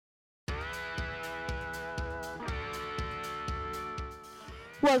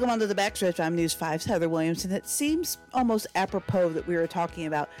Welcome on to the Backstretch. I'm News 5's Heather Williams, and it seems almost apropos that we were talking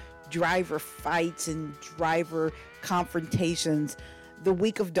about driver fights and driver confrontations the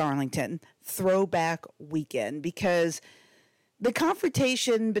week of Darlington, throwback weekend, because the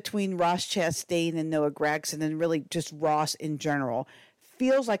confrontation between Ross Chastain and Noah Gragson, and really just Ross in general,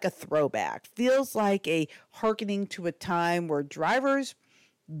 feels like a throwback, feels like a hearkening to a time where drivers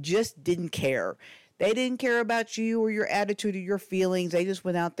just didn't care. They didn't care about you or your attitude or your feelings. They just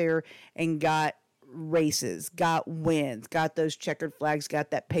went out there and got races, got wins, got those checkered flags, got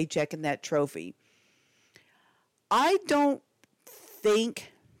that paycheck and that trophy. I don't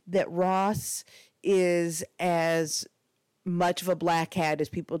think that Ross is as much of a black hat as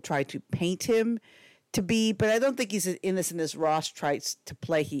people try to paint him to be, but I don't think he's as innocent as Ross tries to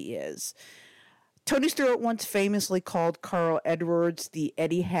play he is. Tony Stewart once famously called Carl Edwards the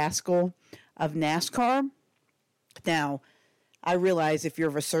Eddie Haskell of NASCAR. Now, I realize if you're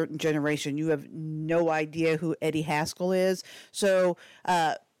of a certain generation, you have no idea who Eddie Haskell is. So,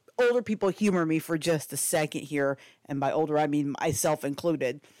 older people humor me for just a second here, and by older I mean myself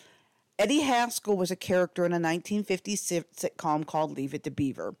included. Eddie Haskell was a character in a 1950s sitcom called Leave It to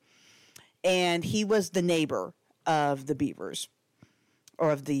Beaver, and he was the neighbor of the Beavers,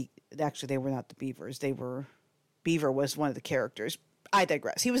 or of the, actually they were not the Beavers, Beaver was one of the characters. I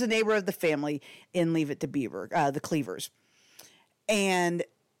digress. He was a neighbor of the family in Leave It to Beaver, the Cleavers. And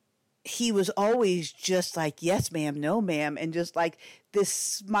he was always just like, yes, ma'am, no, ma'am, and just like this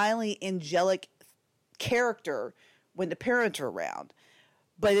smiley, angelic character when the parents were around.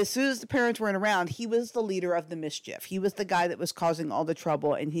 But as soon as the parents weren't around, he was the leader of the mischief. He was the guy that was causing all the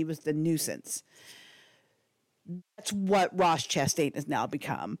trouble, and he was the nuisance. That's what Ross Chastain has now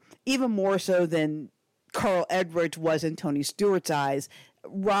become, even more so than Carl Edwards was in Tony Stewart's eyes.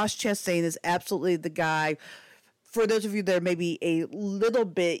 Ross Chastain is absolutely the guy. For those of you that are maybe a little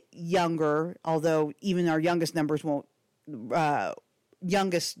bit younger, although even our youngest listeners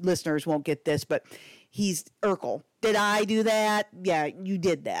won't get this, but he's Urkel. Did I do that? Yeah, you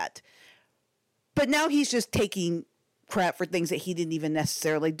did that. But now he's just taking crap for things that he didn't even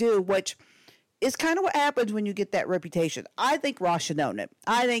necessarily do, which is kind of what happens when you get that reputation. I think Ross should own it.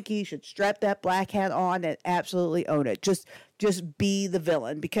 I think he should strap that black hat on and absolutely own it. Just be the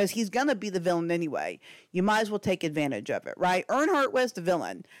villain, because he's going to be the villain anyway. You might as well take advantage of it, right? Earnhardt was the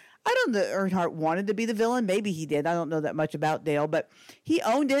villain. I don't know that Earnhardt wanted to be the villain. Maybe he did. I don't know that much about Dale, but he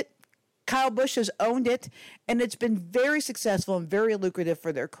owned it. Kyle Busch has owned it, and it's been very successful and very lucrative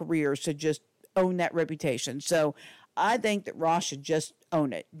for their careers to just own that reputation. So I think that Ross should just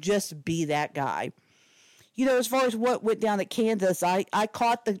own it. Just be that guy. You know, as far as what went down at Kansas, I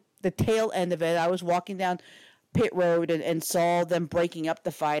caught the tail end of it. I was walking down pit road and saw them breaking up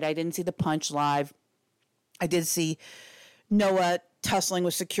the fight. I didn't see the punch live. I did see Noah tussling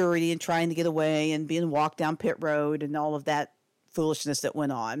with security and trying to get away and being walked down pit road and all of that foolishness that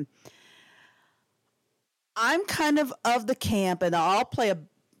went on. I'm kind of the camp, and I'll play a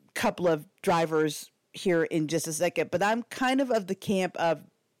couple of drivers here in just a second, but I'm kind of the camp of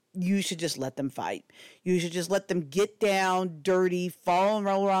you should just let them fight. You should just let them get down, dirty, fall and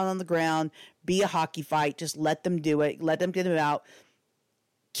roll around on the ground, be a hockey fight. Just let them do it. Let them get them out.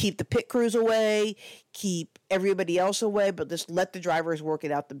 Keep the pit crews away. Keep everybody else away, but just let the drivers work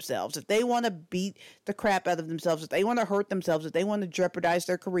it out themselves. If they want to beat the crap out of themselves, if they want to hurt themselves, if they want to jeopardize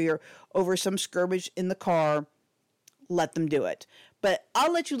their career over some skirmish in the car, let them do it. But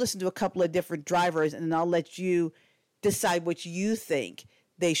I'll let you listen to a couple of different drivers, and then I'll let you decide what you think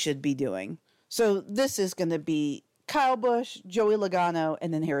they should be doing. So this is going to be Kyle Busch, Joey Logano,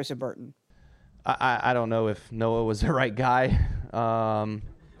 and then Harrison Burton. I don't know if Noah was the right guy.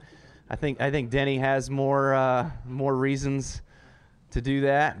 I think Denny has more reasons to do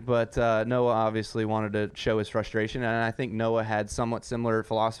that, but Noah obviously wanted to show his frustration, and I think Noah had somewhat similar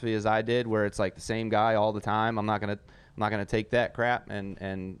philosophy as I did, where it's like the same guy all the time. I'm not gonna take that crap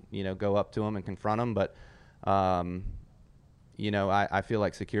and go up to him and confront him, but I feel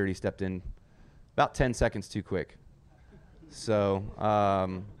like security stepped in about 10 seconds too quick. So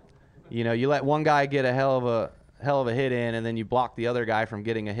you let one guy get a hell of a hit in, and then you block the other guy from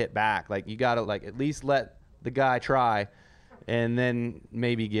getting a hit back. Like, you got to at least let the guy try and then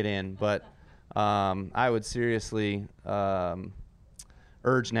maybe get in. But I would seriously urge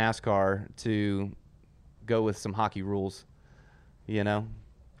NASCAR to go with some hockey rules.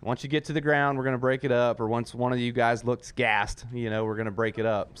 Once you get to the ground, we're going to break it up, or once one of you guys looks gassed, we're going to break it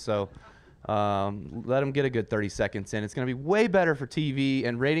up. So let them get a good 30 seconds in. It's going to be way better for TV,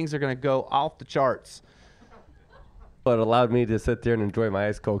 and ratings are going to go off the charts. Well, it allowed me to sit there and enjoy my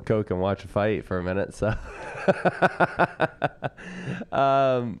ice cold Coke and watch a fight for a minute. So,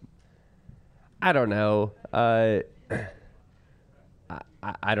 I don't know. I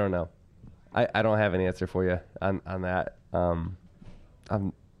don't know. I don't have an answer for you on that. I'm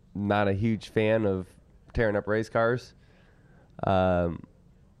not a huge fan of tearing up race cars because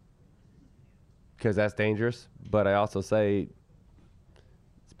that's dangerous. But I also say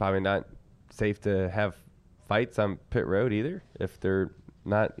it's probably not safe to have fights on pit road either if they're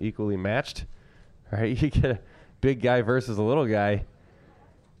not equally matched, right? You get a big guy versus a little guy.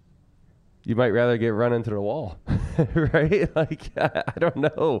 You might rather get run into the wall, right? Like, I don't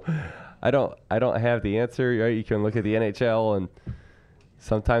know. I don't have the answer, right? You can look at the NHL and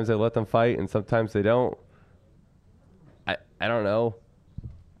sometimes they let them fight and sometimes they don't. I don't know.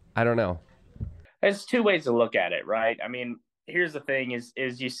 I don't know. There's two ways to look at it, right? I mean, here's the thing is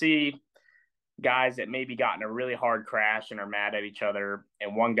you see guys that maybe got in a really hard crash and are mad at each other,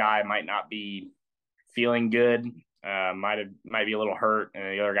 and one guy might not be feeling good, might be a little hurt, and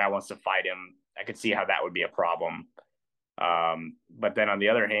the other guy wants to fight him. I could see how that would be a problem. But then on the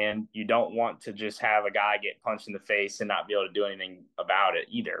other hand, you don't want to just have a guy get punched in the face and not be able to do anything about it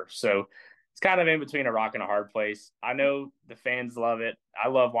either. So it's kind of in between a rock and a hard place. I know the fans love it. I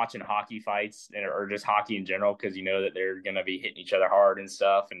love watching hockey fights or just hockey in general because you know that they're going to be hitting each other hard and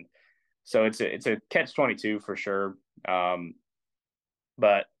stuff. And so it's a catch-22 for sure.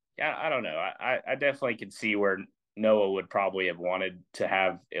 But yeah, I don't know. I definitely could see where Noah would probably have wanted to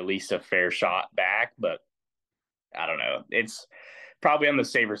have at least a fair shot back, but I don't know. It's probably on the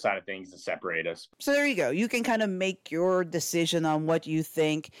safer side of things to separate us. So there you go. You can kind of make your decision on what you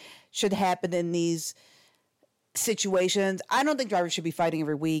think should happen in these situations. I don't think drivers should be fighting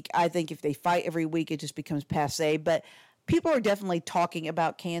every week. I think if they fight every week, it just becomes passe. But people are definitely talking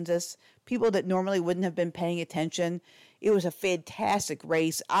about Kansas. People that normally wouldn't have been paying attention. It was a fantastic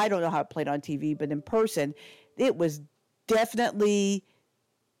race. I don't know how it played on TV, but in person, it was definitely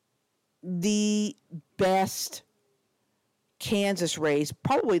the best Kansas race,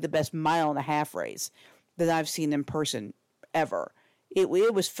 probably the best mile-and-a-half race that I've seen in person ever. It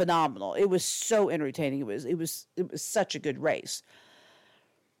was phenomenal. It was so entertaining. It was such a good race.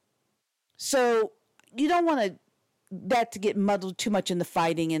 So you don't want that to get muddled too much in the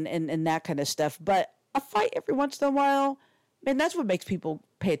fighting and that kind of stuff. But a fight every once in a while, man, that's what makes people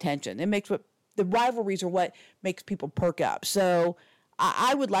pay attention. The rivalries are what makes people perk up. So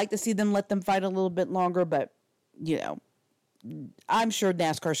I would like to see them let them fight a little bit longer, but you know, I'm sure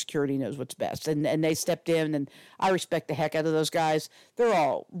NASCAR security knows what's best, and they stepped in, and I respect the heck out of those guys. They're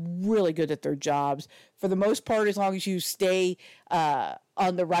all really good at their jobs. For the most part, as long as you stay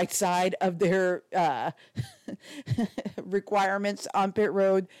on the right side of their requirements on pit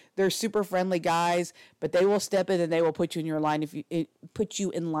road, they're super friendly guys, but they will step in and they will put you in your line if you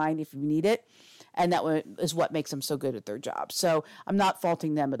need it. And that is what makes them so good at their job. So I'm not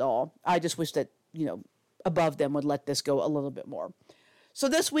faulting them at all. I just wish that, above them would let this go a little bit more. So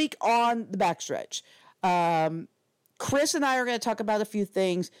this week on the Backstretch, Chris and I are going to talk about a few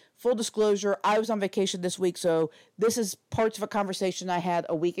things. Full disclosure, I was on vacation this week, so this is parts of a conversation I had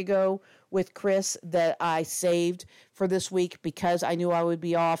a week ago with Chris that I saved for this week because I knew I would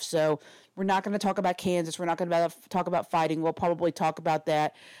be off. So we're not going to talk about Kansas. We're not going to talk about fighting. We'll probably talk about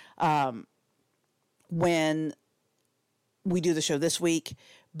that when we do the show this week.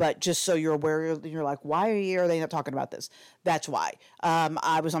 But just so you're aware, you're like, why are they not talking about this? That's why.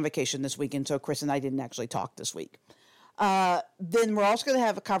 I was on vacation this weekend, so Chris and I didn't actually talk this week. Then we're also going to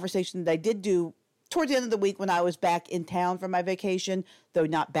have a conversation that I did do towards the end of the week when I was back in town for my vacation, though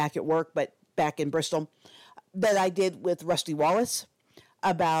not back at work, but back in Bristol, that I did with Rusty Wallace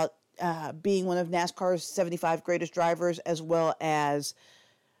about being one of NASCAR's 75 greatest drivers, as well as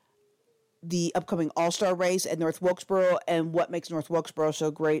the upcoming All-Star race at North Wilkesboro and what makes North Wilkesboro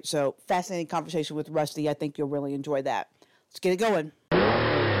so great. So fascinating conversation with Rusty. I think you'll really enjoy that. Let's get it going.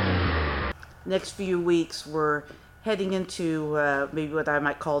 Next few weeks, we're heading into maybe what I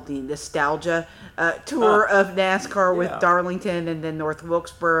might call the nostalgia tour of NASCAR with Darlington and then North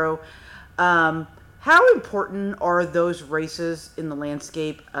Wilkesboro. How important are those races in the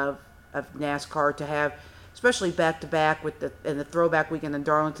landscape of NASCAR to have, especially back-to-back with the throwback weekend in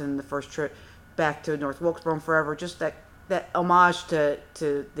Darlington and the first trip back to North Wilkesboro and forever, just that homage to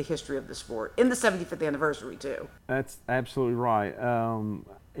the history of the sport in the 75th anniversary too. That's absolutely right.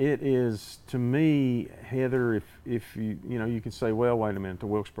 It is, to me, Heather, if you can say, well, wait a minute, the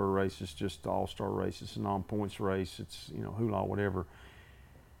Wilkesboro race is just the All-Star race, it's a non-points race, it's, hula, whatever.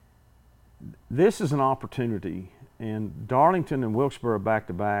 This is an opportunity, and Darlington and Wilkesboro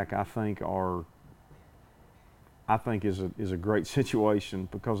back-to-back, I think, are I think is a great situation,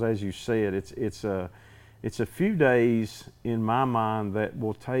 because as you said, it's a few days in my mind that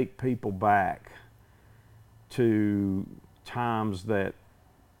will take people back to times that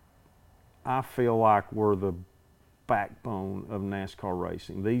I feel like were the backbone of NASCAR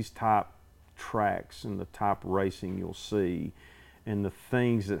racing. These type tracks and the type of racing you'll see and the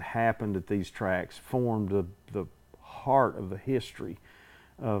things that happened at these tracks formed the heart of the history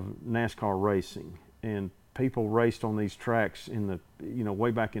of NASCAR racing. And people raced on these tracks in the, way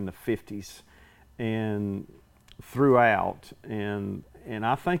back in the 50s and throughout. And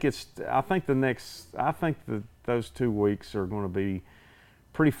I think those 2 weeks are going to be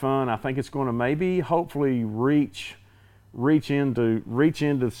pretty fun. I think it's going to maybe hopefully reach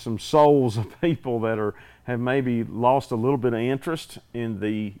into some souls of people that have maybe lost a little bit of interest in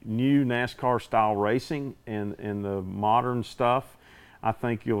the new NASCAR style racing and the modern stuff. I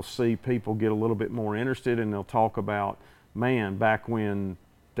think you'll see people get a little bit more interested, and they'll talk about, man, back when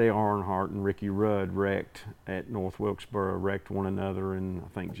Dale Earnhardt and Ricky Rudd wrecked at North Wilkesboro, wrecked one another, and I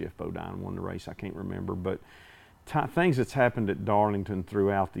think Jeff Bodine won the race. I can't remember, but things that's happened at Darlington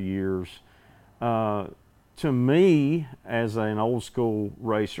throughout the years. To me, as an old school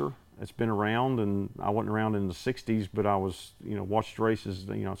racer that's been around, and I wasn't around in the 60s, but I was, watched races,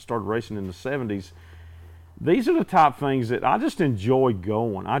 I started racing in the 70s. These are the type things that I just enjoy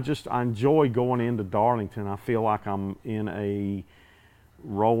going. I enjoy going into Darlington. I feel like I'm in a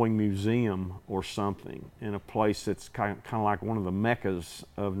rolling museum or something, in a place that's kind of like one of the meccas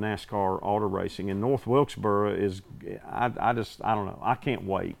of NASCAR auto racing. And North Wilkesboro is, I don't know. I can't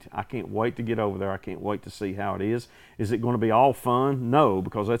wait. I can't wait to get over there. I can't wait to see how it is. Is it going to be all fun? No,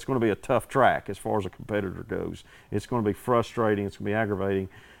 because that's going to be a tough track as far as a competitor goes. It's going to be frustrating. It's going to be aggravating.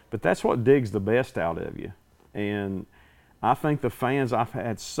 But that's what digs the best out of you. And I think the fans, I've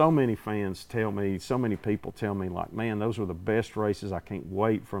had so many fans tell me, so many people tell me, like, man, those were the best races. I can't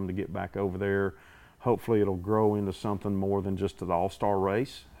wait for them to get back over there. Hopefully it'll grow into something more than just the all-star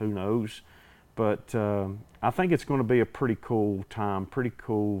race. Who knows? But I think it's going to be a pretty cool time, pretty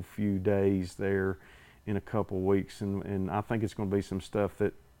cool few days there in a couple of weeks. And I think it's going to be some stuff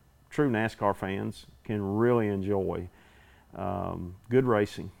that true NASCAR fans can really enjoy. Good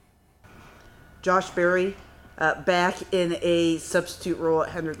racing. Josh Berry, back in a substitute role at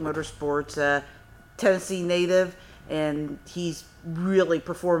Hendrick Motorsports, Tennessee native, and he's really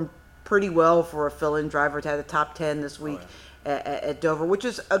performed pretty well for a fill-in driver to have the top 10 this week at Dover, which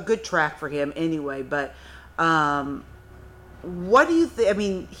is a good track for him anyway. But what do you think? I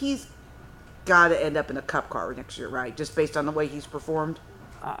mean, he's got to end up in a Cup car next year, right? Just based on the way he's performed.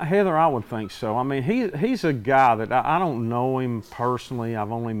 Heather, I would think so. I mean, he's a guy that I don't know him personally.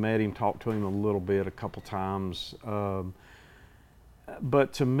 I've only met him, talked to him a little bit, a couple times.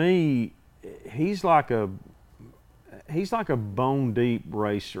 But to me, he's like a bone deep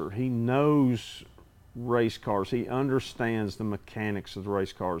racer. He knows race cars. He understands the mechanics of the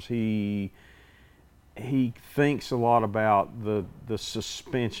race cars. He thinks a lot about the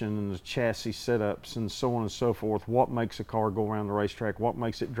suspension and the chassis setups and so on and so forth. What makes a car go around the racetrack? What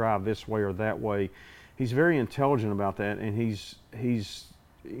makes it drive this way or that way? He's very intelligent about that, and he's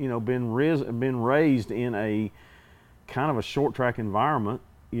been raised in a kind of a short track environment,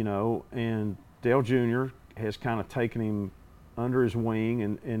 and Dale Jr. has kind of taken him under his wing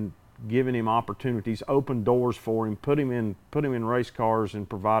and given him opportunities, opened doors for him, put him in race cars, and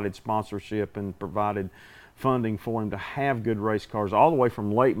provided sponsorship and provided funding for him to have good race cars, all the way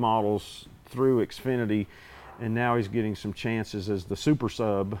from late models through Xfinity, and now he's getting some chances as the super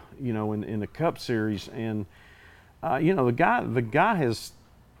sub, in the Cup Series. And the guy has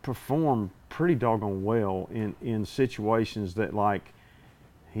performed pretty doggone well in situations that, like,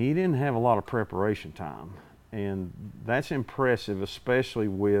 he didn't have a lot of preparation time. And that's impressive, especially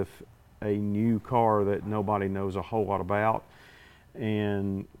with a new car that nobody knows a whole lot about,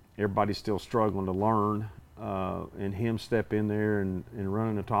 and everybody's still struggling to learn. And him step in there and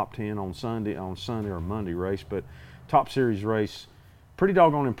running the top 10 on Sunday or Monday race, but Top Series race, pretty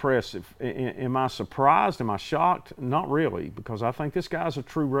doggone impressive. Am I surprised? Am I shocked? Not really, because I think this guy's a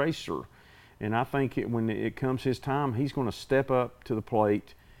true racer, and I think when it comes his time, he's going to step up to the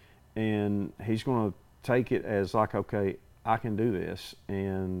plate, and he's going to take it as like, okay, I can do this.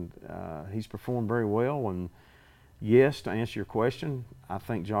 And he's performed very well. And yes, to answer your question, I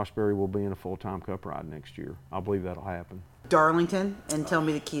think Josh Berry will be in a full-time Cup ride next year. I believe that'll happen. Darlington, and tell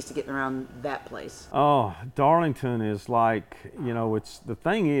me the keys to getting around that place. Oh, Darlington is like, it's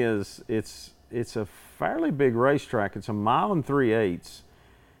a fairly big racetrack. It's 1 3/8 miles.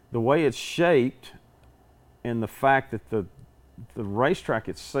 The way it's shaped, and the fact that the racetrack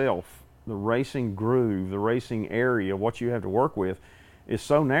itself racing groove, the racing area, what you have to work with is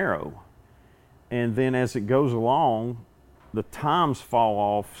so narrow. And then as it goes along, the times fall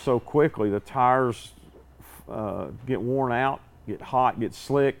off so quickly. The tires get worn out, get hot, get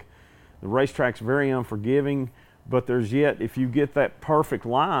slick. The racetrack's very unforgiving, but there's yet, if you get that perfect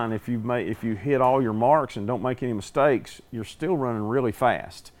line, if you hit all your marks and don't make any mistakes, you're still running really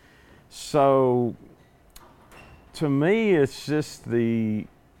fast. So to me, it's just the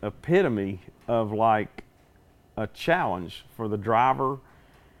epitome of like a challenge for the driver,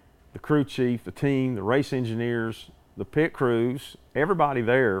 the crew chief, the team, the race engineers, the pit crews, everybody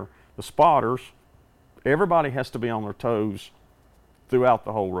there, the spotters. Everybody has to be on their toes throughout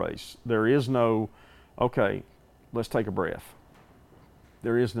the whole race. There is no, okay, let's take a breath.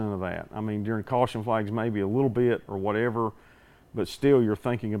 There is none of that. I mean, during caution flags, maybe a little bit or whatever, but still you're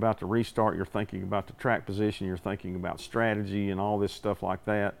thinking about the restart, you're thinking about the track position, you're thinking about strategy and all this stuff like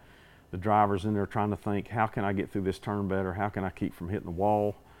that. The driver's in there trying to think, how can I get through this turn better? How can I keep from hitting the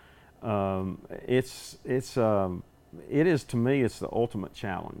wall? It is, to me, it's the ultimate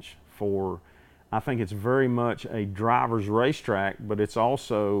challenge for, I think it's very much a driver's racetrack, but it's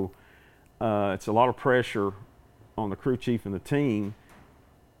also, it's a lot of pressure on the crew chief and the team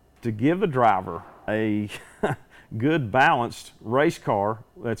to give the driver a good balanced race car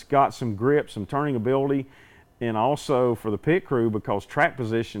that's got some grip, some turning ability, and also for the pit crew, because track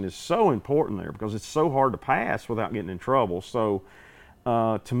position is so important there, because it's so hard to pass without getting in trouble. So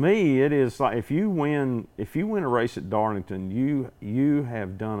to me, it is like if you win a race at Darlington, you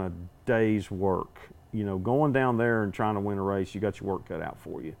have done a day's work. You know, going down there and trying to win a race, you got your work cut out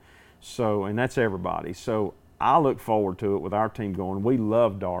for you. So, and that's everybody. So I look forward to it with our team going. We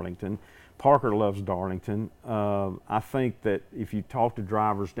love Darlington. Parker loves Darlington. I think that if you talk to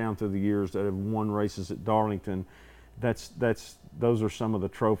drivers down through the years that have won races at Darlington, those are some of the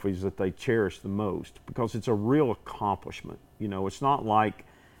trophies that they cherish the most, because it's a real accomplishment. You know, it's not like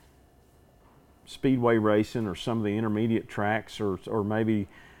speedway racing or some of the intermediate tracks, or maybe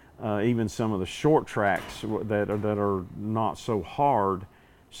even some of the short tracks that are not so hard,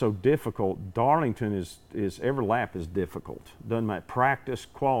 so difficult. Darlington is every lap is difficult. Doesn't matter, practice,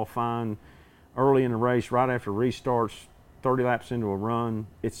 qualifying, early in the race, right after restarts, 30 laps into a run,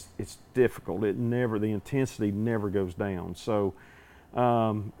 it's difficult. The intensity never goes down. So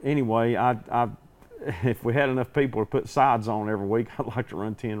anyway, if we had enough people to put sides on every week, I'd like to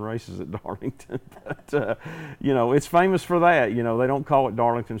run 10 races at Darlington. But you know, it's famous for that. You know, they don't call it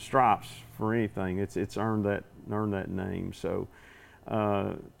Darlington Stripes for anything. It's earned that name. So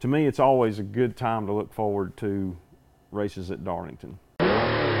to me, it's always a good time to look forward to races at Darlington.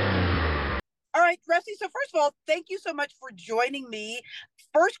 All right, Rusty. So first of all, thank you so much for joining me.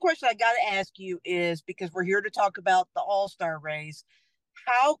 First question I got to ask you is, because we're here to talk about the All-Star race,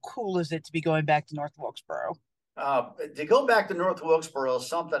 how cool is it to be going back to North Wilkesboro? To go back to North Wilkesboro is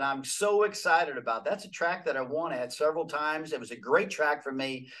something I'm so excited about. That's a track that I won at several times. It was a great track for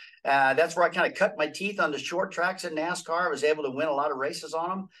me. That's where I kind of cut my teeth on the short tracks in NASCAR. I was able to win a lot of races on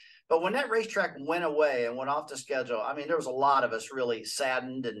them. But when that racetrack went away and went off the schedule, I mean, there was a lot of us really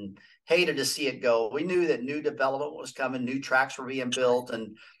saddened and hated to see it go. We knew that new development was coming, new tracks were being built,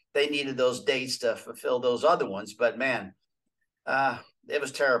 and they needed those dates to fulfill those other ones. But man, it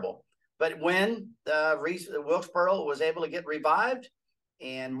was terrible. But when Wilkesboro was able to get revived,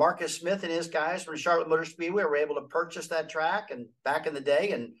 and Marcus Smith and his guys from Charlotte Motor Speedway were able to purchase that track and back in the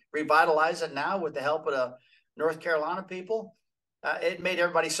day and revitalize it now with the help of the North Carolina people, it made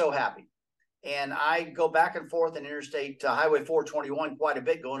everybody so happy. And I go back and forth in Interstate Highway 421 quite a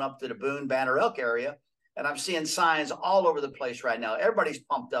bit, going up to the Boone, Banner Elk area, and I'm seeing signs all over the place right now. Everybody's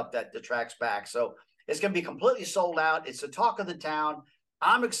pumped up that the track's back. So it's going to be completely sold out. It's the talk of the town.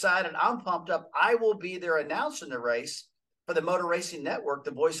 I'm excited. I'm pumped up. I will be there announcing the race for the Motor Racing Network,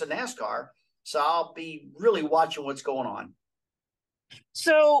 the voice of NASCAR. So I'll be really watching what's going on.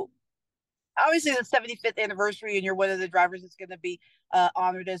 So obviously the 75th anniversary, and you're one of the drivers that's going to be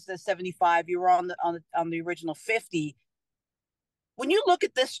honored as the 75. You were on the original 50. When you look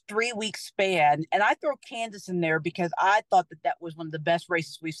at this 3-week span, and I throw Kansas in there because I thought that was one of the best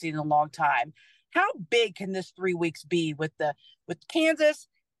races we've seen in a long time. How big can this 3 weeks be with Kansas,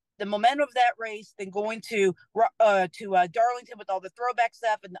 the momentum of that race, then going to Darlington with all the throwback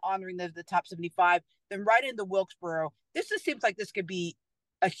stuff and honoring the top 75, then right into Wilkesboro? This just seems like this could be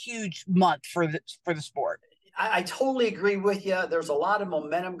a huge month for the sport. I totally agree with you. There's a lot of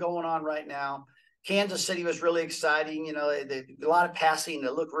momentum going on right now. Kansas City was really exciting. You know, a lot of passing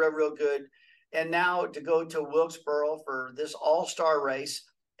that looked real, real good. And now to go to Wilkesboro for this all-star race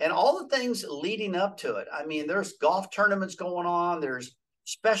and all the things leading up to it. I mean, there's golf tournaments going on. There's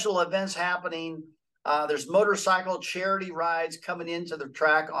special events happening. There's motorcycle charity rides coming into the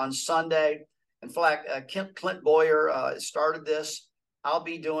track on Sunday. In fact, Clint Boyer started this. I'll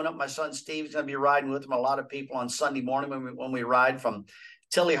be doing it. My son Steve's going to be riding with him. A lot of people on Sunday morning when we ride from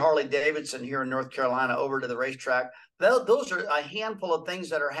Tilly Harley Davidson here in North Carolina over to the racetrack. Those are a handful of things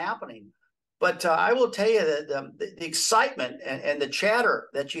that are happening. But I will tell you that the excitement and the chatter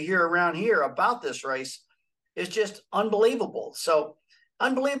that you hear around here about this race is just unbelievable. So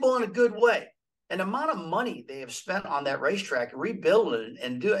unbelievable in a good way. And the amount of money they have spent on that racetrack, rebuilding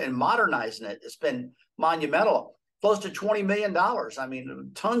it and modernizing it, it's been monumental. Close to $20 million. I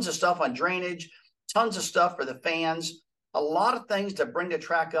mean, tons of stuff on drainage, tons of stuff for the fans, a lot of things to bring the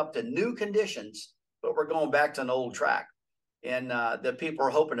track up to new conditions, but we're going back to an old track. And the people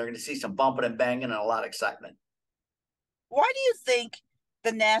are hoping they're going to see some bumping and banging and a lot of excitement. Why do you think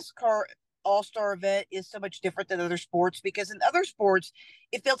the NASCAR All-Star event is so much different than other sports? Because in other sports,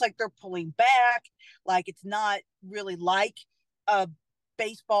 it feels like they're pulling back, like it's not really like a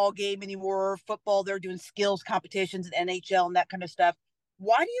baseball game anymore, football, they're doing skills competitions and NHL and that kind of stuff.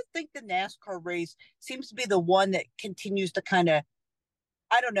 Why do you think the NASCAR race seems to be the one that continues to kind of,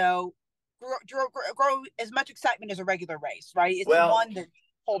 I don't know, grow as much excitement as a regular race, right? It's the one that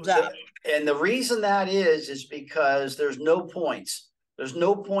holds up. And the reason that is because there's no points. There's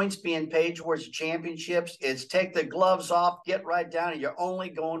no points being paid towards the championships. It's take the gloves off, get right down, and you're only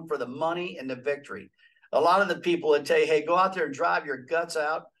going for the money and the victory. A lot of the people would tell you, hey, go out there and drive your guts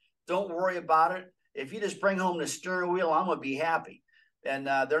out. Don't worry about it. If you just bring home the steering wheel, I'm going to be happy. And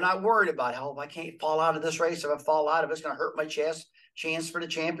they're not worried about, if I can't fall out of this race, if I fall out of it, it's going to hurt my chance for the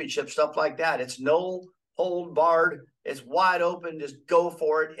championship, stuff like that. It's no hold barred. It's wide open. Just go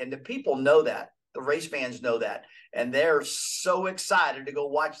for it. And the people know that. The race fans know that. And they're so excited to go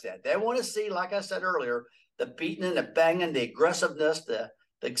watch that. They want to see, like I said earlier, the beating and the banging, the aggressiveness, the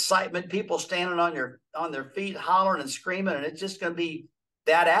excitement, people standing on their feet, hollering and screaming. And it's just going to be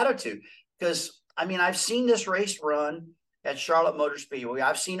that attitude. Because, I mean, I've seen this race run at Charlotte Motor Speedway.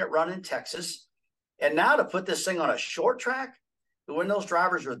 I've seen it run in Texas. And now to put this thing on a short track, when those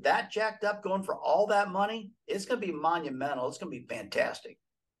drivers are that jacked up going for all that money, it's going to be monumental. It's going to be fantastic.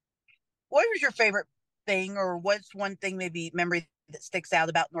 What was your favorite thing, or what's one thing, maybe memory that sticks out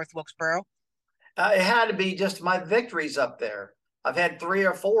about North Wilkesboro? It had to be just my victories up there. I've had 3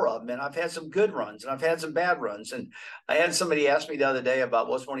 or 4 of them, and I've had some good runs, and I've had some bad runs. And I had somebody ask me the other day about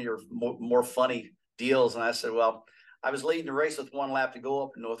what's one of your more funny deals, and I said, well, I was leading the race with 1 lap to go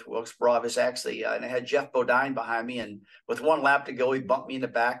up in North Wilkesboro. I was actually, and I had Jeff Bodine behind me, and with 1 lap to go, he bumped me in the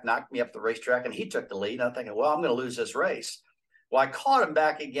back, knocked me up the racetrack, and he took the lead. And I'm thinking, well, I'm going to lose this race. Well, I caught him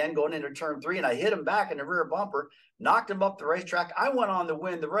back again going into turn 3, and I hit him back in the rear bumper, knocked him up the racetrack. I went on to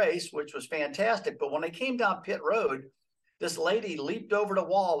win the race, which was fantastic. But when I came down pit road, this lady leaped over the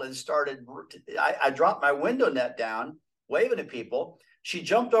wall and started, I dropped my window net down, waving at people. She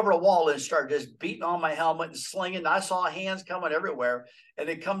jumped over a wall and started just beating on my helmet and slinging. I saw hands coming everywhere. And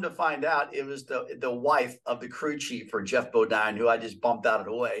then come to find out, it was the wife of the crew chief for Jeff Bodine, who I just bumped out of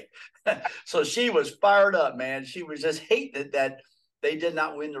the way. So she was fired up, man. She was just hating it that they did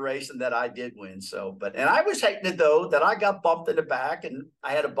not win the race and that I did win. So, and I was hating it, though, that I got bumped in the back and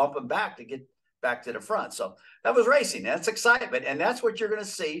I had to bump him back to get back to the front. So that was racing. That's excitement. And that's what you're going to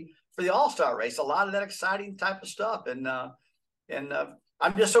see for the All-Star race. A lot of that exciting type of stuff. And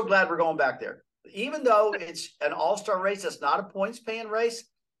I'm just so glad we're going back there. Even though it's an all-star race, it's not a points-paying race,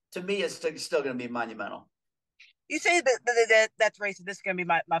 to me, it's still going to be monumental. You say that's racing. This is going to be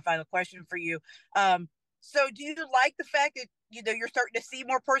my final question for you. So do you like the fact that, you're starting to see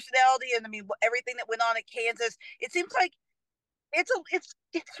more personality? And I mean, everything that went on at Kansas, it seems like it's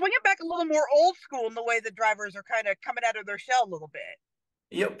swinging back a little more old school in the way the drivers are kind of coming out of their shell a little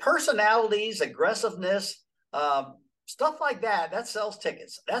bit. Personalities, aggressiveness, stuff like that sells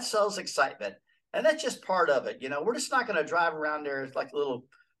tickets. That sells excitement. And that's just part of it. We're just not going to drive around there as like a little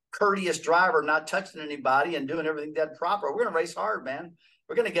courteous driver, not touching anybody and doing everything dead proper. We're going to race hard, man.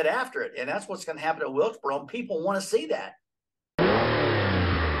 We're going to get after it. And that's what's going to happen at Wilkesboro. And people want to see that.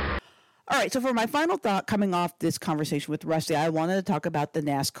 All right. So for my final thought coming off this conversation with Rusty, I wanted to talk about the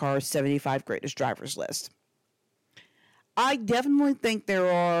NASCAR 75 greatest drivers list. I definitely think there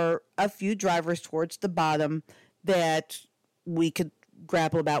are a few drivers towards the bottom that we could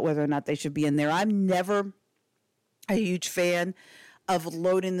grapple about whether or not they should be in there. I'm never a huge fan of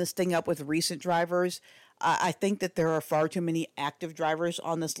loading this thing up with recent drivers. I think that there are far too many active drivers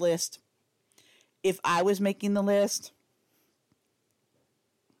on this list. If I was making the list,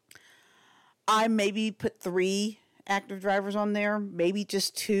 I maybe put 3 active drivers on there, maybe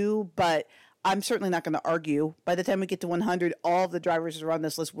just 2, but I'm certainly not going to argue. By the time we get to 100, all of the drivers that are on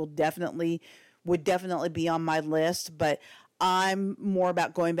this list would definitely be on my list. But I'm more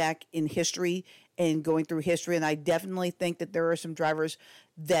about going back in history and going through history. And I definitely think that there are some drivers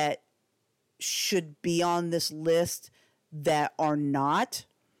that should be on this list that are not.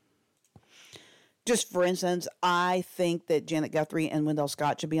 Just for instance, I think that Janet Guthrie and Wendell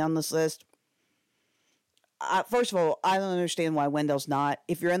Scott should be on this list. First of all, I don't understand why Wendell's not.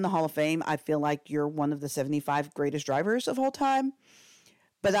 If you're in the Hall of Fame, I feel like you're one of the 75 greatest drivers of all time.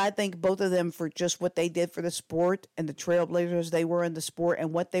 But I think both of them, for just what they did for the sport and the trailblazers they were in the sport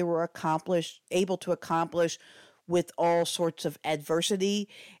and what they were able to accomplish with all sorts of adversity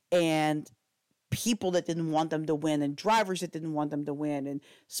and people that didn't want them to win and drivers that didn't want them to win and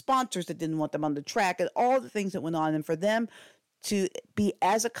sponsors that didn't want them on the track and all the things that went on. And for them to be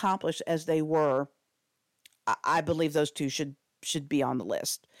as accomplished as they were, I believe those two should be on the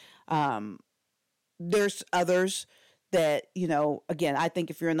list. There's others that, again, I think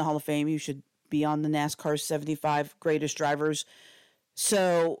if you're in the Hall of Fame, you should be on the NASCAR 75 greatest drivers.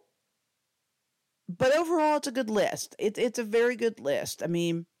 So, but overall, it's a good list. It's a very good list. I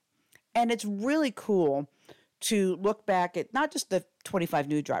mean, and it's really cool to look back at not just the 25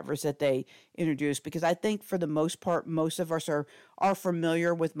 new drivers that they introduced, because I think for the most part, most of us are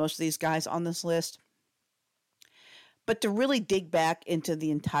familiar with most of these guys on this list. But to really dig back into the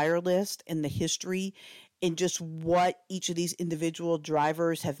entire list and the history and just what each of these individual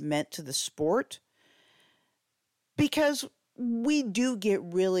drivers have meant to the sport, because we do get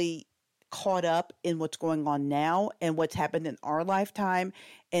really caught up in what's going on now and what's happened in our lifetime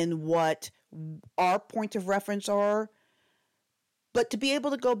and what our points of reference are. But to be able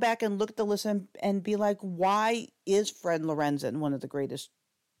to go back and look at the list and be like, why is Fred Lorenzen one of the greatest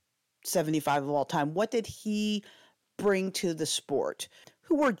 75 of all time? What did he bring to the sport?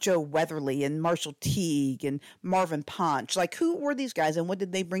 Who were Joe Weatherly and Marshall Teague and Marvin Ponch? Like, who were these guys and what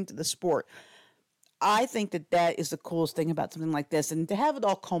did they bring to the sport? I think that is the coolest thing about something like this. And to have it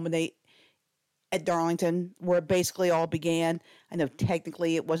all culminate at Darlington, where it basically all began. I know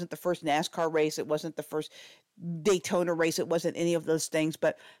technically it wasn't the first NASCAR race. It wasn't the first Daytona race. It wasn't any of those things.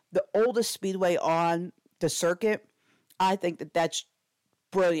 But the oldest speedway on the circuit, I think that's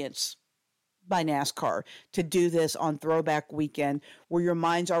brilliance by NASCAR to do this on Throwback Weekend, where your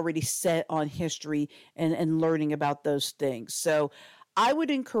mind's already set on history and learning about those things. So I would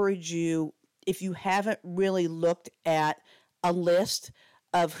encourage you, if you haven't really looked at a list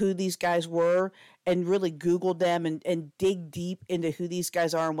of who these guys were and really Googled them and dig deep into who these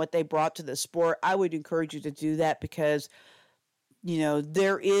guys are and what they brought to the sport, I would encourage you to do that, because,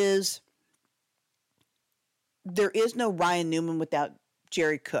 there is no Ryan Newman without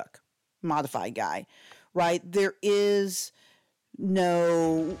Jerry Cook, modified guy, right? There is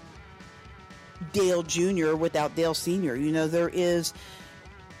no Dale Jr. without Dale Sr. There is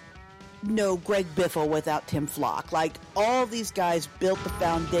no Greg Biffle without Tim Flock. Like, all these guys built the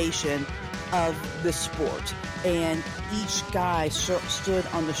foundation of the sport, and each guy stood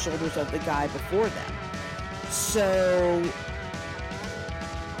on the shoulders of the guy before them. So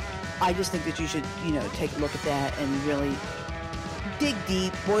I just think that you should, take a look at that and really dig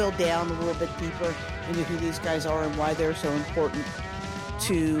deep, boil down a little bit deeper into who these guys are and why they're so important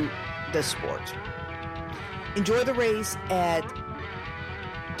to the sport. Enjoy the race at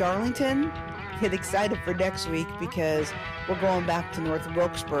Darlington. Get excited for next week, because we're going back to North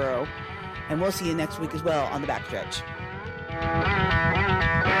Wilkesboro, and we'll see you next week as well on the Backstretch.